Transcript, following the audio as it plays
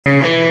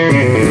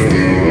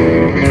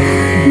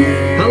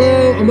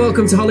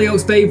welcome to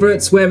Hollyoaks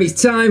Favourites, where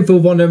it's time for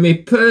one of my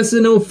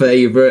personal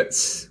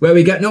favourites, where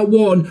we get not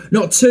one,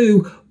 not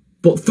two,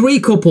 but three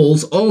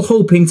couples all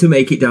hoping to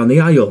make it down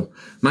the aisle.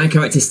 My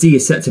character Steve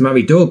is set to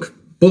marry Doug,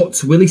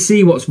 but will he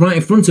see what's right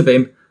in front of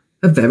him?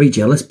 A very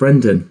jealous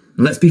Brendan.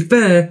 And let's be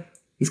fair,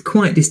 he's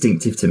quite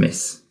distinctive to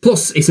miss.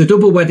 Plus, it's a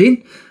double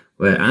wedding,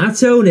 where our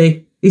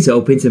Tony is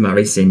hoping to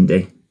marry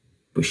Cindy,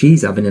 but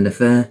she's having an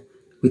affair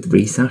with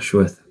Reese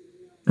Ashworth.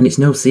 And it's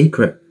no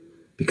secret,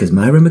 because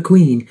Myra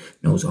McQueen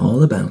knows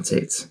all about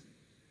it.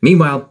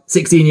 Meanwhile,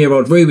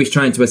 16-year-old Rue is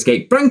trying to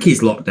escape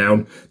Frankie's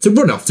lockdown to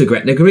run off to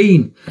Gretna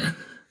Green.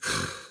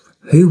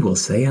 Who will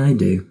say I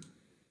do?